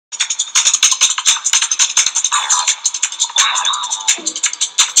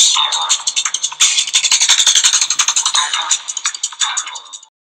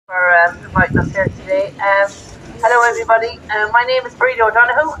inviting us here today. Hello everybody, my name is Breda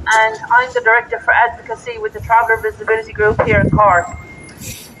O'Donoghue and I'm the Director for Advocacy with the Traveller Visibility Group here in Cork.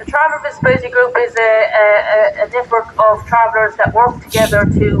 The Traveller Visibility Group is a network of travellers that work together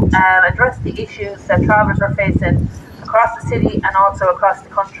to address the issues that travellers are facing across the city and also across the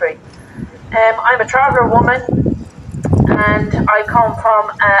country. I'm a traveller woman and I come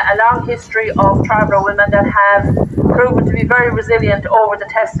from a long history of traveller women that have proven to be very resilient over the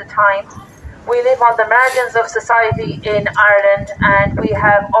test of time. We live on the margins of society in Ireland and we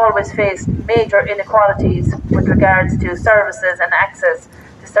have always faced major inequalities with regards to services and access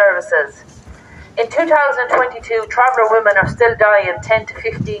to services. In 2022, traveller women are still dying 10 to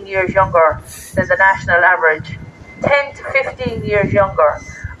 15 years younger than the national average. 10 to 15 years younger.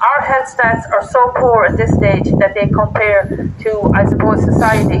 Our health stats are so poor at this stage that they compare to, I suppose,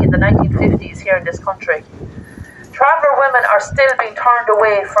 society in the 1950s here in this country. Traveller women are still being turned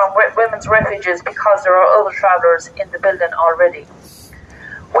away from women's refuges because there are other travellers in the building already.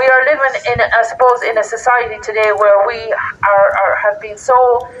 We are living in, I suppose, in a society today where we have been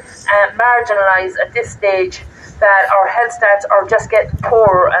so marginalised at this stage that our health stats are just getting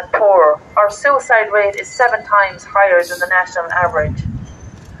poorer and poorer. Our suicide rate is 7 times higher than the national average.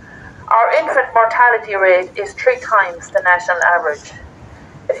 Our infant mortality rate is 3 times the national average.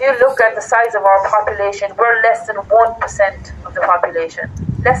 If you look at the size of our population, we're less than 1% of the population.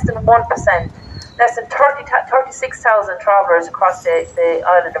 Less than 1%. Less than 36,000 travellers across the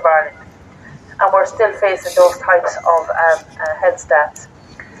island of Ireland. And we're still facing those types of health stats.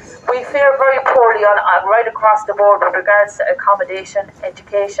 We fare very poorly right across the board with regards to accommodation,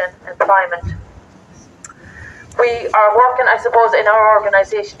 education, employment. We are working, I suppose, in our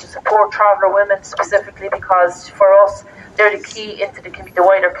organisation to support traveller women specifically because for us, they're the key into the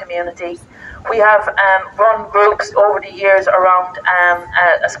wider community. We have run groups over the years around,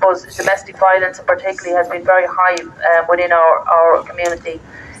 I suppose, domestic violence particularly has been very high within our community.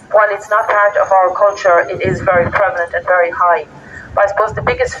 While it's not part of our culture, it is very prevalent and very high. But I suppose the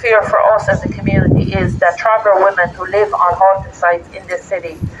biggest fear for us as a community is that traveller women who live on haunted sites in this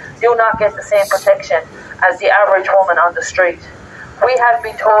city do not get the same protection as the average woman on the street. We have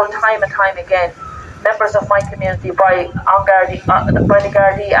been told time and time again, members of my community by the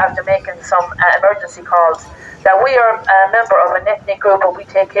Gardaí after making some emergency calls, that we are a member of an ethnic group and we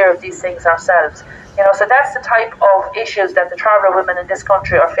take care of these things ourselves. So that's the type of issues that the traveller women in this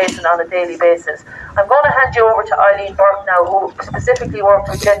country are facing on a daily basis. I'm going to hand you over to Eileen Burke now, who specifically works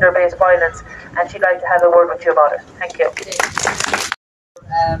with gender-based violence, and she'd like to have a word with you about it. Thank you.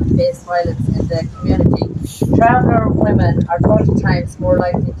 Based violence in the community. Traveller women are 30 times more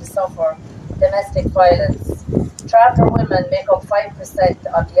likely to suffer domestic violence. Traveller women make up 5%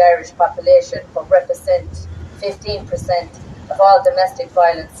 of the Irish population but represent 15% of all domestic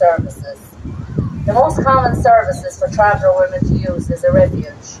violence services. The most common services for traveller women to use is a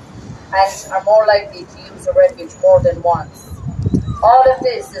refuge and are more likely to use a refuge more than once. All of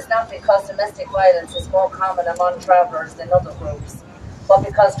this is not because domestic violence is more common among travellers than other groups, but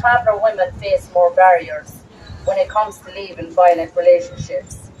because traveller women face more barriers when it comes to leaving violent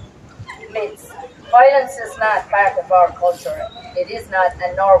relationships. Myths. Violence is not part of our culture. It is not,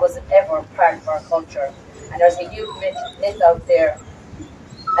 and nor was it ever part of our culture. And there's a huge myth out there.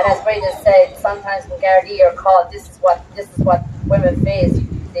 And as Breda said, sometimes when Gardaí are called, this is what women face.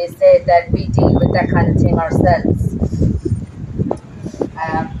 They say that we deal with that kind of thing ourselves.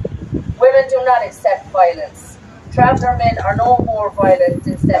 Women do not accept violence. Traveller men are no more violent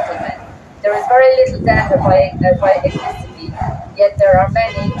than settlement. There is very little data by ethnicity, yet there are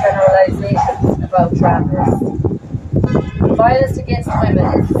many generalizations about travellers. Violence against women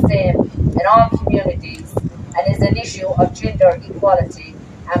is the same in all communities and is an issue of gender equality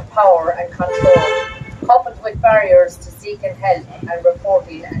and power and control, coupled with barriers to seeking help and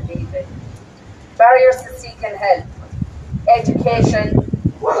reporting and leaving. Barriers to seeking help: education,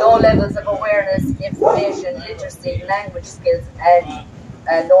 low levels of awareness, information, literacy, language skills,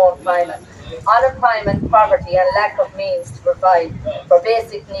 and no employment. Unemployment, poverty, and lack of means to provide for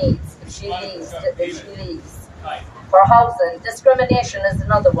basic needs if she leaves. For housing, discrimination is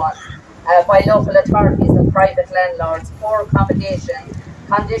another one by local authorities and private landlords, poor accommodation,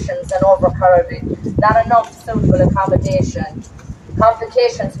 conditions and overcrowding, not enough suitable accommodation,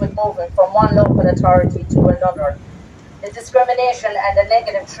 complications with moving from one local authority to another. The discrimination and the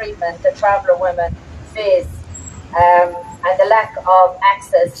negative treatment that traveller women face and the lack of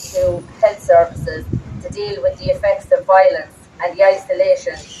access to health services to deal with the effects of violence and the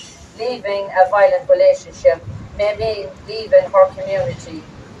isolation. Leaving a violent relationship may mean leaving her community.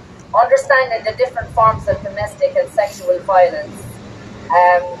 Understanding the different forms of domestic and sexual violence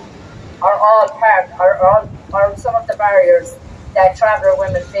are all are some of the barriers that traveller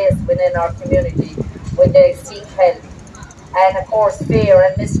women face within our community when they seek help. And of course, fear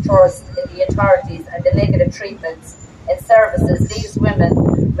and mistrust in the authorities and the negative treatments and services leaves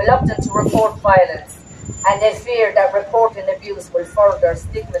women reluctant to report violence, and they fear that reporting abuse will further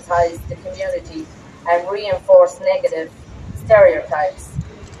stigmatise the community and reinforce negative stereotypes.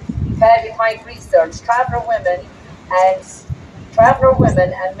 Behind research, traveller women and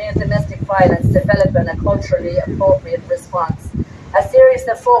male domestic violence develop a culturally appropriate response. A series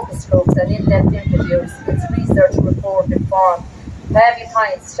of focus groups and in-depth interviews, its research report informed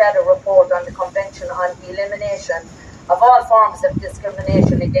Behind Shadow Report on the Convention on the Elimination of All Forms of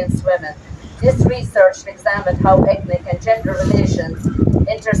Discrimination Against Women. This research examined how ethnic and gender relations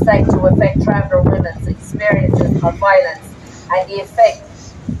intersect to affect traveller women's experiences of violence and the effect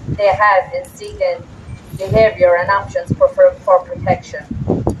they have in seeking behaviour and options for protection.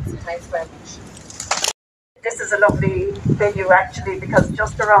 So thanks very much. This is a lovely venue actually, because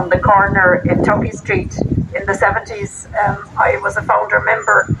just around the corner in Tuckey Street in the 70s, I was a founder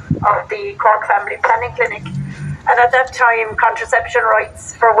member of the Cork Family Planning Clinic, and at that time contraception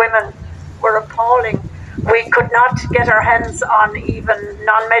rights for women were appalling. We could not get our hands on even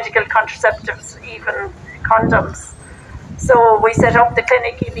non-medical contraceptives, even condoms. So we set up the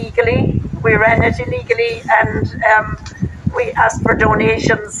clinic illegally, we ran it illegally, and we asked for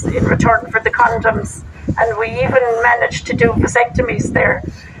donations in return for the condoms, and we even managed to do vasectomies there.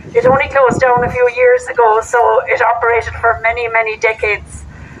 It only closed down a few years ago, so it operated for many, many decades.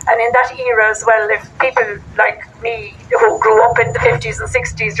 And in that era as well, if people like me who grew up in the 50s and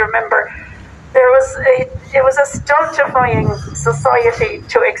 60s remember, it was a stultifying society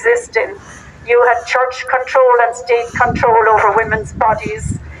to exist in. You had church control and state control over women's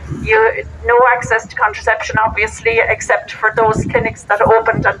bodies. No access to contraception, obviously, except for those clinics that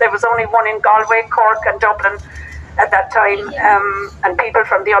opened, and there was only one in Galway, Cork and Dublin at that time, and people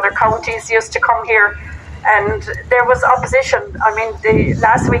from the other counties used to come here, and there was opposition. I mean, the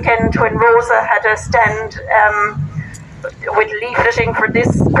last weekend when Rosa had a stand with leafleting for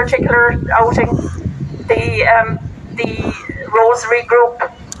this particular outing, the Rosary group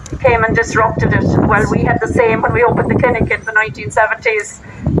came and disrupted it. Well, we had the same when we opened the clinic in the 1970s.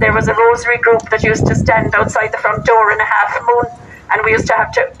 There was a Rosary group that used to stand outside the front door in a half moon, and we used to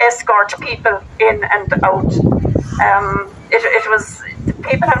have to escort people in and out. It was,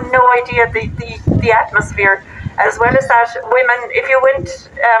 people have no idea the atmosphere. As well as that, women, if you went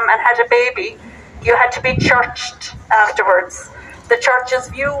and had a baby, you had to be churched afterwards. The church's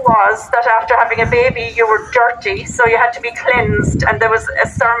view was that after having a baby, you were dirty, so you had to be cleansed, and there was a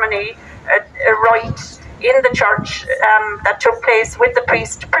ceremony, a rite in the church that took place with the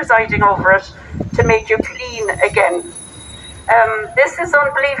priest presiding over it to make you clean again. This is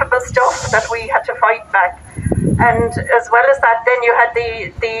unbelievable stuff that we had to fight back. And as well as that, then you had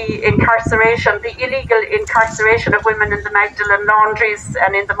the incarceration, the illegal incarceration of women in the Magdalen laundries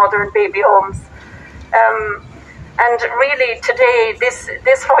and in the mother and baby homes. And really today, this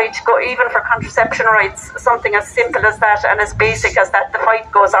fight, even for contraception rights, something as simple as that and as basic as that, the fight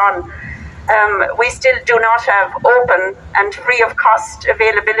goes on. We still do not have open and free of cost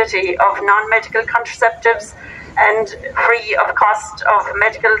availability of non-medical contraceptives and free of cost of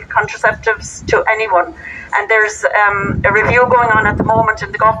medical contraceptives to anyone. And there's a review going on at the moment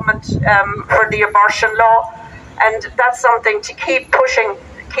in the government for the abortion law, and that's something to keep pushing,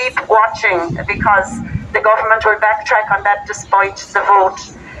 keep watching, because the government will backtrack on that despite the vote.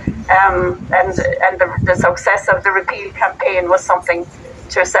 And the success of the repeal campaign was something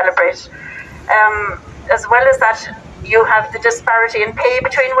to celebrate. As well as that, you have the disparity in pay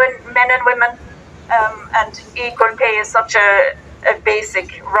between men and women, and equal pay is such a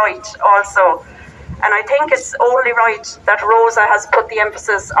basic right also. And I think it's only right that Rosa has put the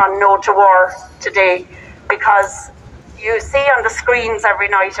emphasis on no to war today, because you see on the screens every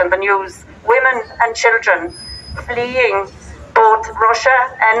night on the news women and children fleeing both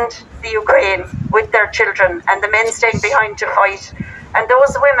Russia and the Ukraine with their children, and the men staying behind to fight. And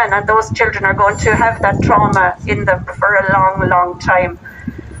those women and those children are going to have that trauma in them for a long, long time.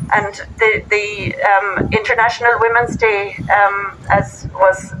 And the International Women's Day, as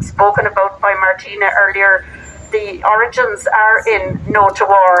was spoken about by Martina earlier, the origins are in no to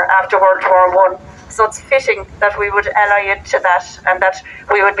war after World War I. So it's fitting that we would ally it to that, and that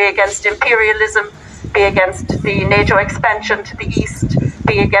we would be against imperialism, be against the NATO expansion to the east,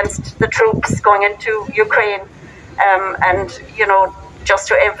 be against the troops going into Ukraine, and, you know, just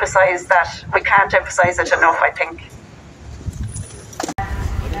to emphasise that. We can't emphasise it enough, I think.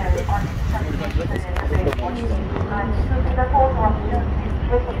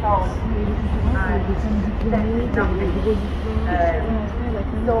 with us all. And that's lovely.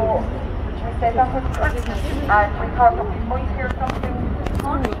 So I said that was Christmas, and we thought that we might hear something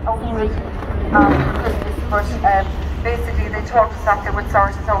funny out of it Christmas, but basically they told us that they would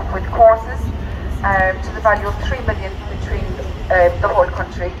sort us out with courses to the value of 3 million between the whole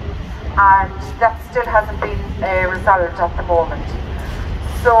country, and that still hasn't been resolved at the moment.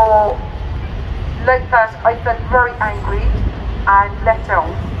 So like that, I felt very angry and let down.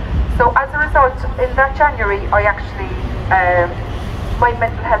 So as a result, in that January, I actually, my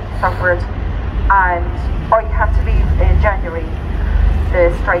mental health suffered, and I had to leave in January, the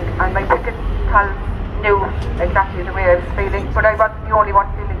strike, and my picket pals knew exactly the way I was feeling, but I wasn't the only one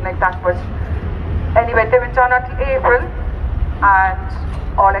feeling like that. But anyway, they went on until April, and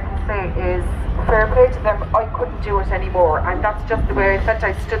all I can say is fair play to them. I couldn't do it anymore, and that's just the way I felt.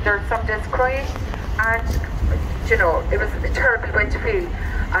 I stood there some days crying, and you know, it was a terrible way to feel.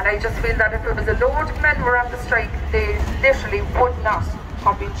 And I just feel that if it was a load of men were on the strike, they literally would not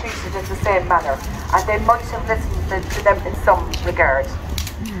have been treated in the same manner, and they might have listened to them in some regard.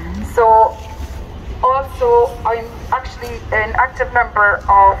 So also, I'm actually an active member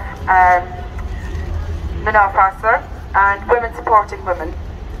of Minafasa and Women Supporting Women,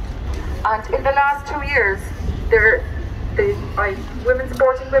 and in the last 2 years Women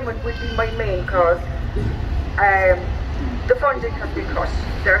Supporting Women would be my main cause. The funding has been cut.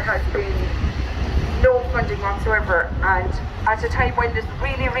 There has been no funding whatsoever, and at a time when it's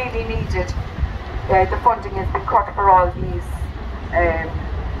really, really needed, the funding has been cut for all these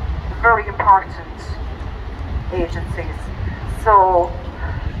very important agencies. So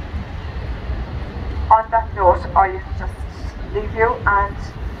on that note, I'll just leave you, and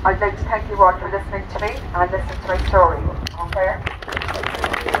I'd like to thank you all for listening to me and listening to my story. Okay?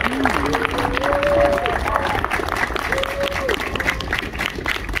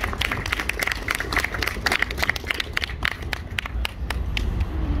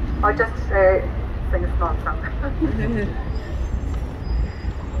 I'll just sing a small song.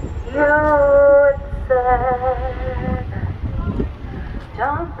 You said,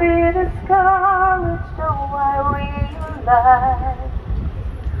 don't be discouraged, though I realize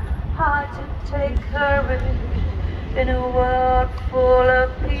hard to take courage in a world full of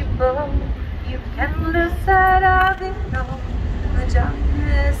people. You can lose sight of it all. The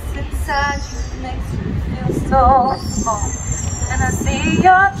darkness inside you makes you feel so small. And I see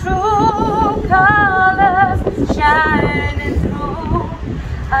your true colors shining through.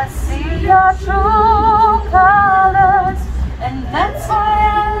 I see your true colors, and that's why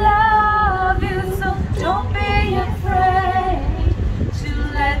I love